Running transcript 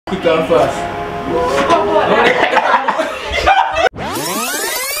Kick off first.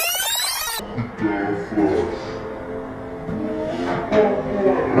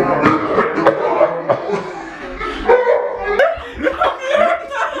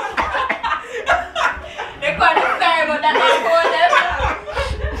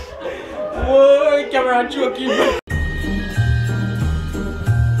 Whoa, camera choking.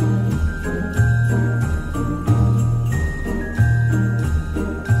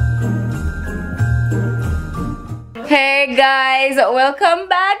 Hey guys, welcome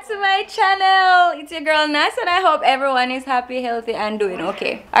back to my channel. It's your girl Natz and I hope everyone is happy, healthy and doing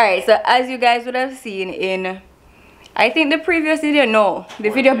okay. Alright, so as you guys would have seen in, I think the previous video, no, the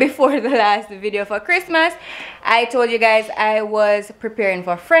video before the last video for Christmas, I told you guys I was preparing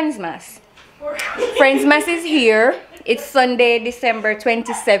for Friendsmas. Friendsmas is here. It's Sunday, December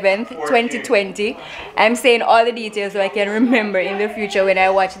 27th, 2020. I'm saying all the details so I can remember in the future when I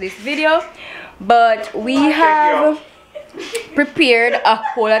watch this video. But we have prepared a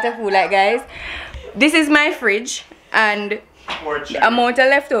whole lot of food, like guys. This is my fridge and the amount of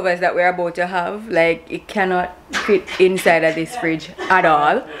leftovers that we're about to have, like it cannot fit inside of this fridge at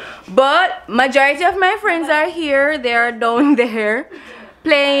all. But majority of my friends are here. They are down there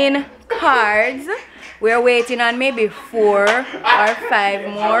playing cards. We're waiting on maybe 4 or 5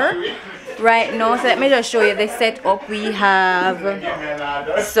 more right now. So let me just show you the setup. We have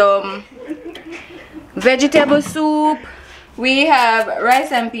some vegetable soup. We have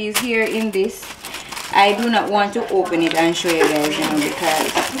rice and peas here in this. I do not want to open it and show you guys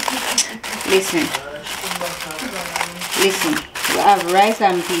because listen, we have rice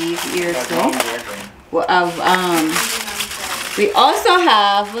and peas here. So we also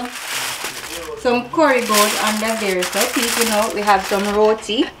have some curry goat under there, so peeping out. We have some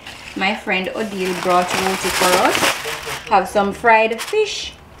roti. My friend Odile brought roti for us. Have some fried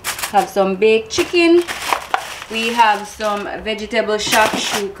fish. Have some baked chicken. We have some vegetable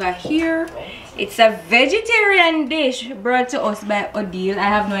shakshuka here. It's a vegetarian dish brought to us by Odile. I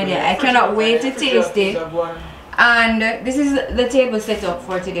have no idea. I cannot wait to taste it. And this is the table setup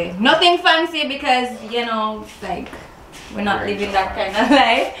for today. Nothing fancy because, you know, like we're not living that kind of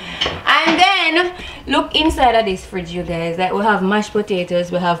life. And then look inside of this fridge, you guys. Like we have mashed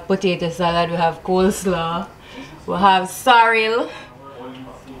potatoes, we have potato salad, we have coleslaw, we have sorrel.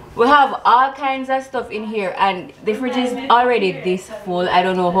 We have all kinds of stuff in here and the fridge is already this full. I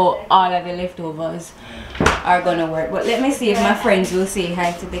don't know how all of the leftovers are gonna work, but let me see if my friends will say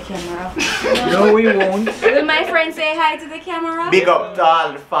hi to the camera. No, we won't. Will my friends say hi to the camera? Big up to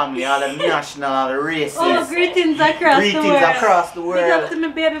all the family, all the national, all the races. Oh, greetings across the world. Across the world. Big up to my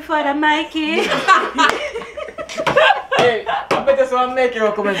baby father Mikey. Hey, I bet that's what make you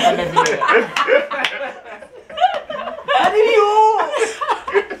comment on the video. How did you?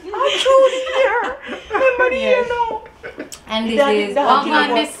 I'm truly here. Remember you know. And this is welcome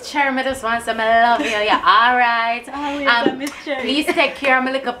on Miss Cherry. I just want some love you. Yeah, alright. Miss Cherry. Please take care of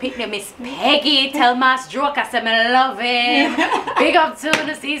my little picnic, Miss Peggy. Tell Mas Joke I said I love him. Big up to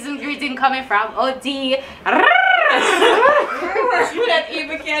the season greeting coming from OD. That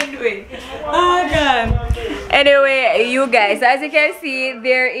even can do it. Oh god. Anyway, you guys, as you can see,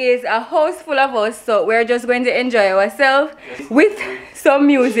 there is a house full of us, so we're just going to enjoy ourselves with some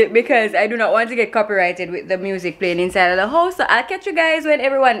music because I do not want to get copyrighted with the music playing inside of the house. So I'll catch you guys when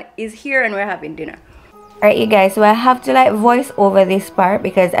everyone is here and we're having dinner. Alright you guys, so I have to like voice over this part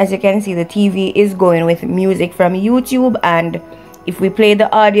because as you can see the TV is going with music from YouTube, and if we play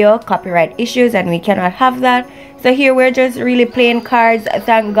the audio, copyright issues, and we cannot have that. So here we're just really playing cards.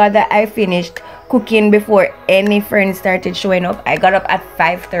 Thank God that I finished cooking before any friends started showing up. I got up at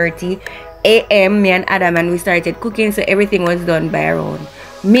 5:30 a.m. me and Adam, and we started cooking, so everything was done by around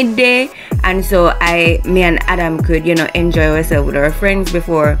midday, and so me and Adam could, you know, enjoy ourselves with our friends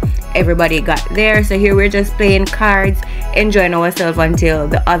before everybody got there. So here we're just playing cards, enjoying ourselves until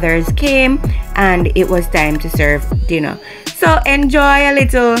the others came and it was time to serve dinner. So enjoy a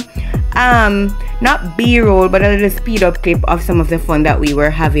little not B-roll but a little speed up clip of some of the fun that we were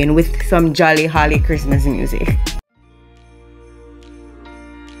having with some jolly holly Christmas music.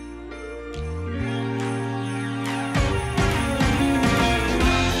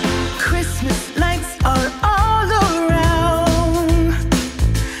 Christmas lights are all around.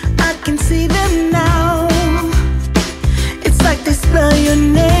 I can see them now. It's like they spell your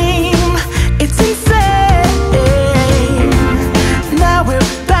name. It's insane. Now we're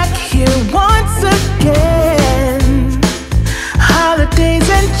back here once again. Holidays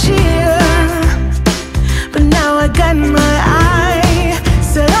and cheer. But now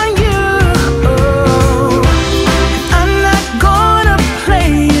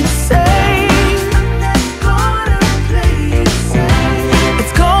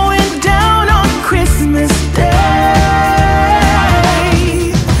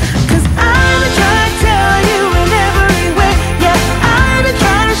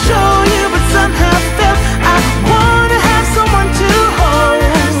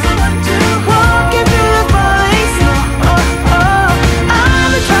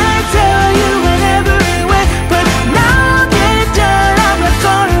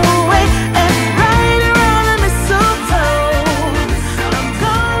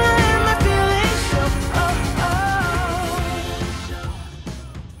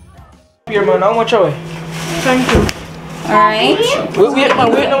peer, man. How much are we? Thank you. Alright. Wait,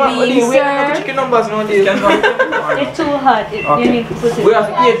 man. We have to check your numbers nowadays. It's too hot. You need to put it. We have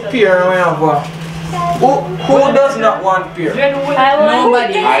 8 peer and we have who does not want peer? Nobody.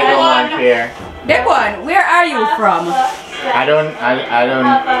 I don't want pear. Dekwan, where are you from? I don't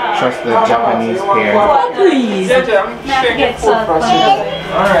trust the Japanese pear. Oh, please. Get salt.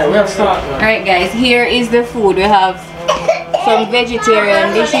 Alright, we have salt. Alright guys, here is the food. We have some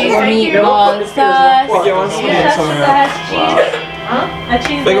vegetarian dishes, meatball, sauce. Get one spoon or something. A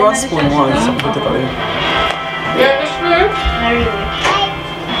cheese. Take one spoon once.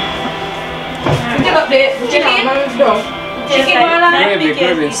 Pick up the chicken. Chicken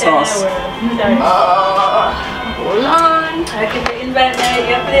gravy, sauce. Hold on. I can invite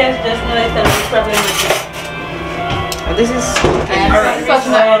your players just know it's a problem with it. This is I'm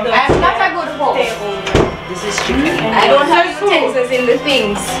not a good host. this is chicken. I don't have utensils in the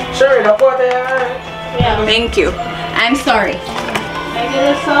things. Sure, the pot. Yeah. Thank you. I'm sorry. I get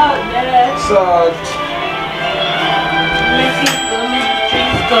a salt. Salt.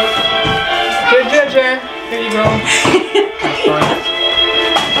 Here you go.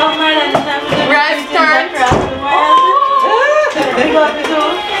 Oh my God. Rice turn. Big up me too.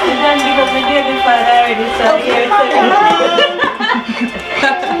 And then big up me dear father already. So here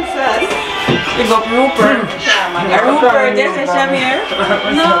Big up Rupert. Rupert, there's a Shamir.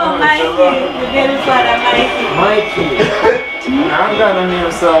 No, Mikey. The dear father, Mikey. I'm gonna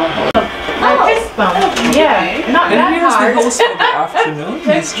name some. Yeah, not And that here's hard. the host of the afternoon.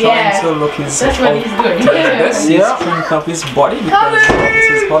 He's trying to look his That's what he's doing. best. He's strength of his body because it's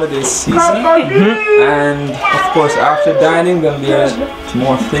his holiday season. And of course, after dining, there'll be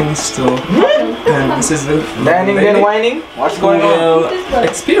more things to. And this is the Dining lady then whining. What's who going on? will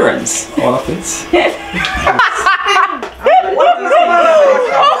experience all of it.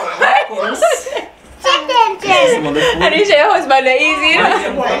 Anisha, your husband is easy.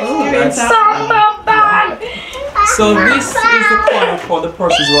 So this is the corner for the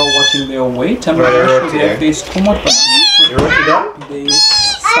persons who are watching their weight. I'm not sure if there's too much the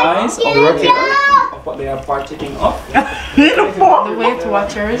size of what they are partaking of. The Weight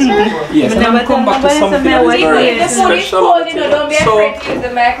Watchers. Yes, and I'll come back to something that is very The food is special. cold, don't be afraid to use the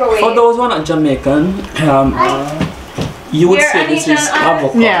microwave. For those who are not Jamaican, you would say this is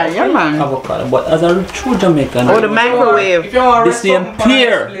avocado. Yeah, man. Avocado, but as a true Jamaican, Oh, the microwave. If you want This name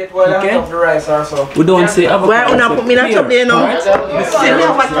pear, okay? the rice also. we don't say avocado. Why we una say put me in a pear, chop there now? right?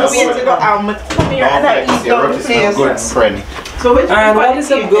 Good friend. So which And what is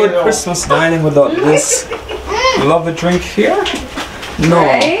a good Christmas dining without this lovely drink here? No,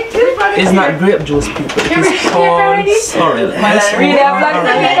 it's not grape juice, people. It is called sorrel. Read that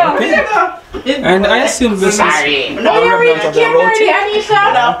black Okay. And I assume this is a remnant of the roti.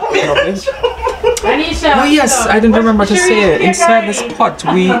 Anisha. Oh yes, I didn't remember to say it. Inside this pot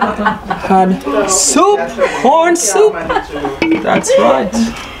we had soup, corn soup. That's right.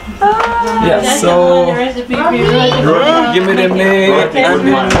 Yeah, so give me the meat and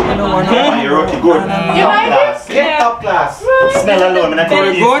the one. You wrote it good. Top class. Smell alone.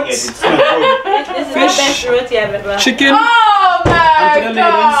 Very good. Fish, chicken. Oh my And to the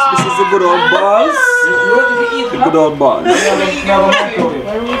ladies, this is the good old balls. The good old balls.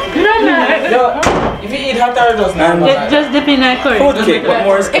 If you eat hot or does not. And Just dip in a curry. fruit cake. What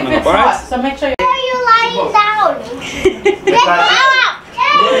more is coming up? Alright. So make sure you.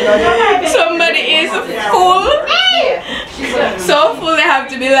 Somebody is full. So full they have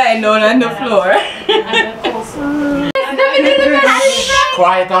to be lying down on the floor.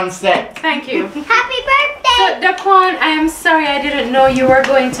 Quiet on set. Thank you. Happy birthday! So, Daquan, I am sorry I didn't know you were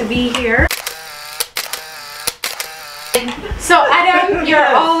going to be here. So, Adam, you're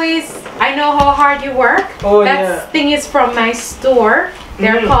always, I know how hard you work. Oh, That thing is from my store.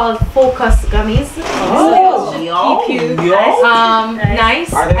 They're called Focus Gummies. Oh, Keep you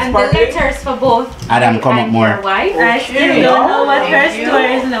nice. Are they And the sparkling? letters for both Adam, you come up and more. your wife. I still don't know what her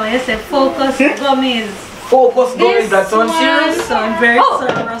story is now. You say focus gummies. Focus This going, that sounds one- serious. So I'm very Oh.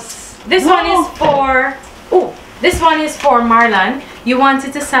 serious. This one is for this one is for Marlon. You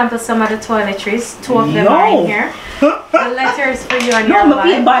wanted to sample some of the toiletries. 2 of them are in here. The letters for you and your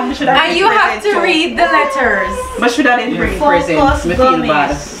wife. And you have to read the letters. But should I didn't bring Focus presents? Me feel bad.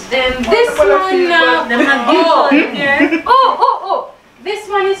 gummies. Then this one Them have beautiful in here. This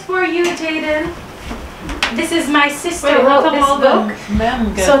one is for you, Jaden. This is my sister wrote this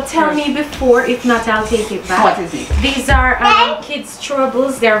book. So tell me before, if not I'll take it back. What is it? These are kids'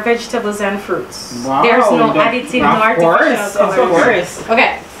 chewables. They're vegetables and fruits. Wow, There's no additive, no Of course, artificial of colors. course.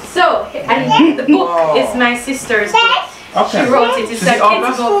 Okay, so and the book is my sister's book. Okay. She wrote it. It's a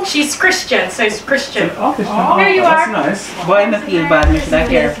kid's book. She's Christian, so it's Christian. Okay. Here you are. That's nice. Boy, I feel bad. I should have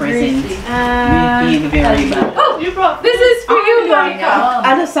care present. Me feel very bad. Oh, you brought. This is for you, Monica.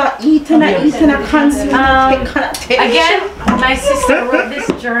 I just saw eating a consume. Again, my sister wrote this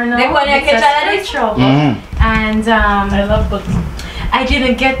journal. It's a spiritual book. And I love books. I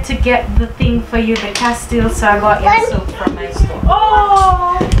didn't get the thing for you, the Castile, so I got your soap from my store.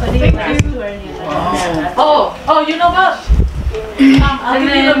 Oh, thank you. Oh, you know what? I'll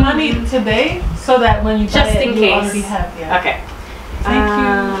give you the money today so that when you buy Just it, in you case. already have. Yeah. Okay. Thank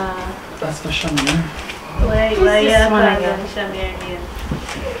you. That's for Shamir.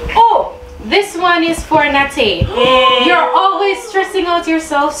 Oh, this one is for Nate. You're always stressing out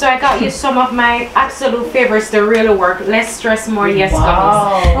yourself, so I got you some of my absolute favorites that really work. Less stress, more yes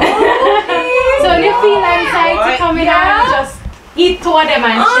gummies. So when you feel anxiety coming out, just eat two of them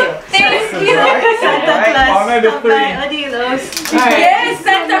and chill. Thank you. Santa Claus. Yes,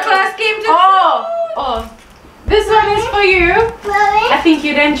 Santa Claus came to. Oh, this one is for you. I think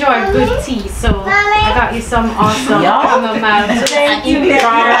you'd enjoy good tea, so I got you some awesome chamomile. Thank you.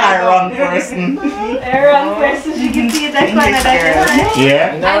 Wrong person. Wrong person. You can see that one that I can.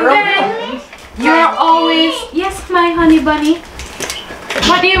 Yeah. And then you're always, yes, my honey bunny.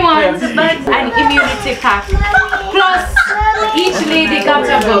 What do you want? An immunity pack. Plus, each lady got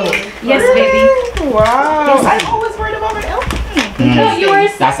a book. Yes, baby. Wow. I'm always worried about my health. No, you were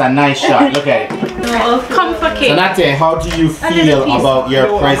That's a nice shot. Look at it. comforting. So Nate, how do you feel about your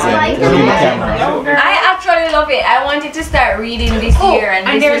present in the camera? I actually love it. I wanted to start reading this year,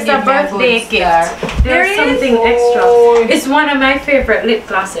 and there's a birthday gift. There's something extra. It's one of my favorite lip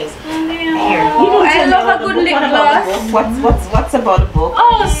glosses. Here. I love a good lip gloss. What's about the book?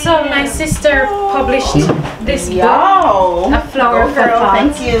 Oh, so my sister published this book. Yo. A flower for pot.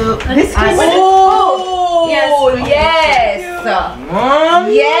 Thank you. This is Oh, yes.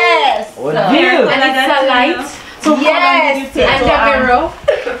 Yes. And it's a light. So Yes. And a mirror.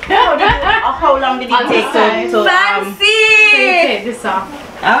 how long did it take to Fancy. Take this off.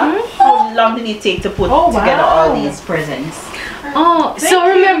 how long did it take to put together all these presents? Oh, so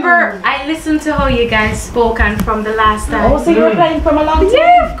remember, I listened to how you guys spoke and from the last time. Oh, so you were playing from a long time?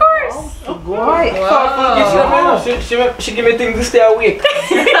 Yeah, of course. Oh, boy. She give me things to stay awake.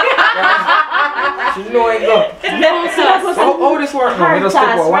 She know it go. How this work now? We just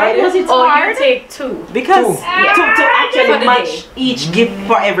take what, one Was it Oh, hard? you take two. Because Two. to actually match each gift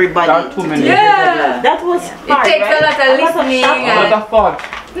for everybody. Not too many. Yeah. That was It hard, takes a right? lot of listening. A lot of fun.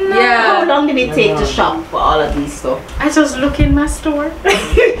 How Yeah. long did it take to shop for all of these stuff? I just look in my store.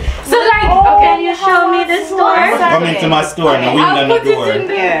 So like, okay, you show me the store. Come into my store and I'll window put the it door.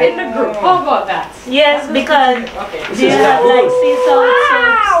 in the group. How about that? Yes, because they have like sea salt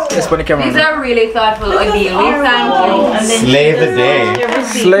soaps. Let's put the camera These on. are really thoughtful. Odile, thank you. And then Slay the day.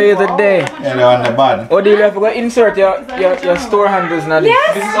 Slay the day. And on the button. Odile, you have to insert your store handles now.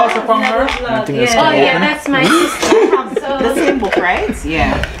 Yes. This is also from her. I think it's Oh yeah, that's my sister. The same book, right?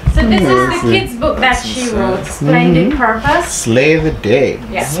 Yeah. So this is the kids' book that she wrote, Splendid Purpose. Slay the day.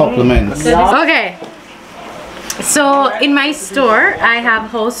 Yeah. Supplements. Okay. So in my store, I have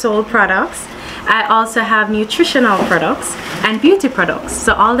household products. I also have nutritional products and beauty products.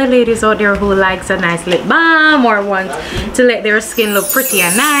 So all the ladies out there who likes a nice lip balm or want to let their skin look pretty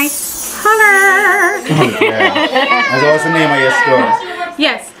and nice, holler! That's what's the name of your store?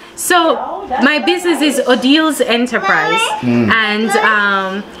 Yes. So my business is Odile's Enterprise, and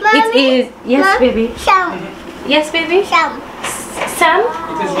it is yes, baby. Yes, baby. Sam.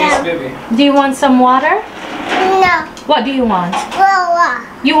 It is yes, baby. Do you want some water? No. What do you want? Wawa.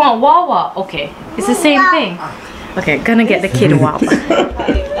 You want Wawa? Okay, it's the same thing. Okay, gonna get the kid Wawa.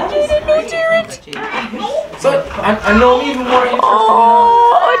 So I know even more interesting.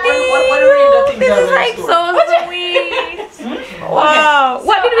 This is like so sweet. Wow.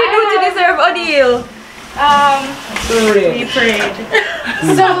 What did we do to deserve Odile? We prayed.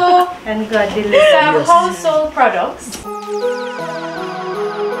 So, and God delivered. some household products.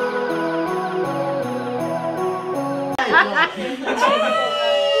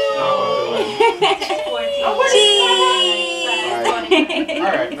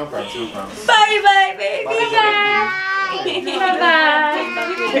 Alright, no problem. Bye bye, baby.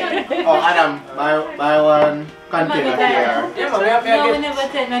 Bye-bye. Oh, Adam, buy one container here. No, we never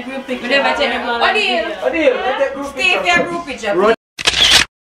take my group picture. We never take my group- Odile, let's take group Stay for your group picture.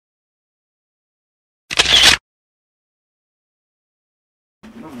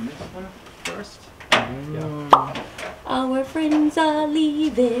 First. Our friends are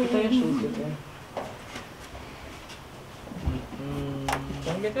leaving.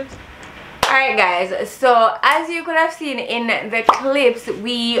 Alright Alright guys, so as you could have seen in the clips,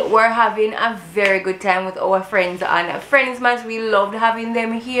 we were having a very good time with our friends on Friendsmas. We loved having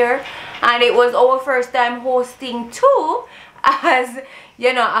them here, and it was our first time hosting too, as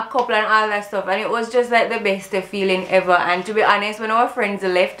you know, a couple and all that stuff, and it was just like the best feeling ever. And to be honest, when our friends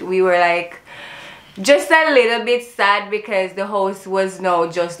left, we were like just a little bit sad because the house was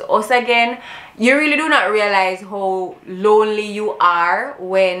now just us again. You really do not realize how lonely you are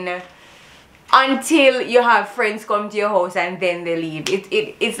until you have friends come to your house and then they leave.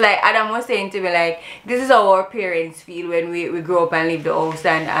 It's like Adam was saying to me, like, this is how our parents feel when we grow up and leave the house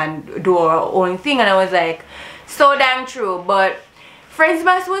and do our own thing. And I was like, so damn true. But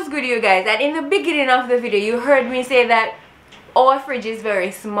Friendsmas was good, you guys. And in the beginning of the video, you heard me say that our fridge is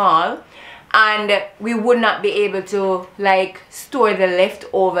very small and we would not be able to like store the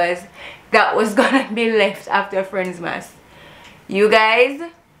leftovers that was gonna be left after Friendsmas. You guys,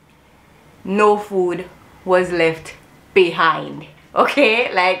 no food was left behind,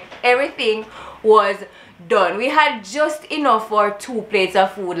 okay? Like, everything was done. We had just enough for 2 plates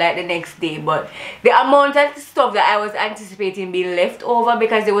of food like the next day, but the amount of stuff that I was anticipating being left over,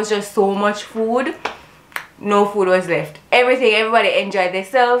 because there was just so much food, no food was left. Everybody enjoyed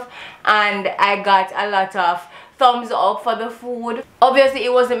themselves, and I got a lot of thumbs up for the food. Obviously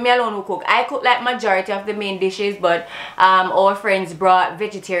it wasn't me alone who cooked. I cooked like majority of the main dishes, but our friends brought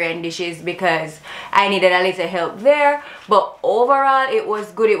vegetarian dishes because I needed a little help there. But overall it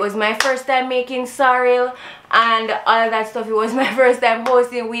was good. It was my first time making sorrel and all that stuff. It was my first time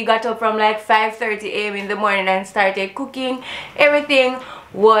hosting. We got up from like 5:30 a.m. in the morning and started cooking. Everything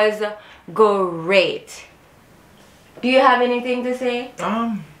was great. Do you have anything to say?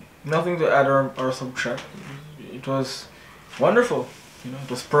 Nothing to add or subtract. It was wonderful, you know, it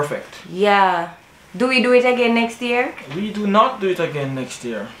was perfect. Yeah. Do we do it again next year? We do not do it again next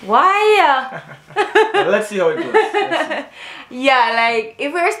year. Why? Let's see how it goes. Yeah, like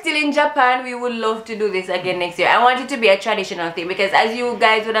if we're still in Japan, we would love to do this again next year. I want it to be a traditional thing, because as you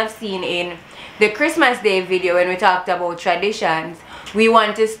guys would have seen in the Christmas Day video when we talked about traditions, we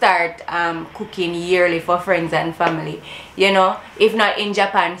want to start cooking yearly for friends and family, you know, if not in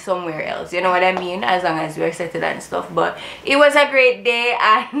Japan, somewhere else, you know what I mean, as long as we're settled and stuff. But it was a great day,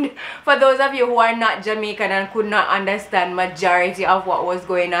 and for those of you who are not Jamaican and could not understand majority of what was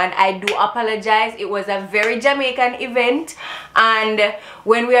going on, I do apologize. It was a very Jamaican event, and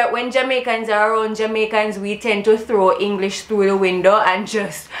when Jamaicans are around Jamaicans, we tend to throw English through the window and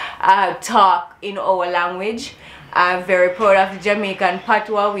just talk in our language. I'm very proud of the Jamaican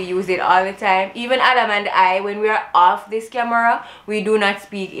patois. We use it all the time. Even Adam and I, when we are off this camera, we do not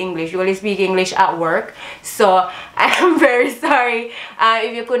speak English. We only speak English at work. So I am very sorry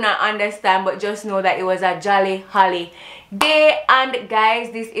if you could not understand, but just know that it was a jolly holly day. And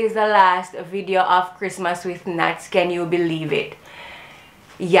guys, this is the last video of Christmas with Natz. Can you believe it?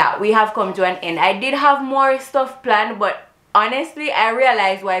 Yeah, we have come to an end. I did have more stuff planned, but honestly, I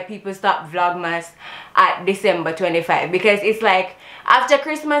realized why people stop Vlogmas at December 25, because it's like after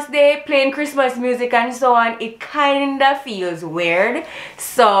Christmas Day, playing Christmas music and so on, it kinda feels weird.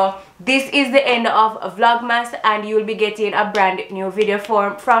 So this is the end of Vlogmas, and you'll be getting a brand new video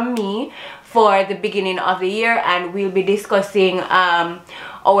from me for the beginning of the year, and we'll be discussing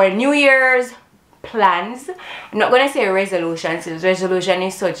our New Year's plans. I'm not gonna say resolutions, since resolution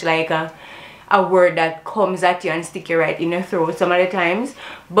is such like a word that comes at you and stick you right in your throat some of the times.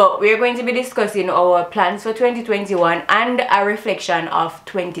 But we're going to be discussing our plans for 2021 and a reflection of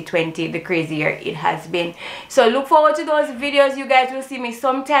 2020, the crazy year it has been. So look forward to those videos. You guys will see me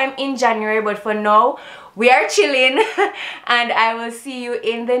sometime in January, but for now we are chilling and I will see you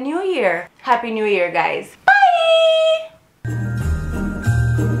in the new year. Happy New Year, guys. Bye.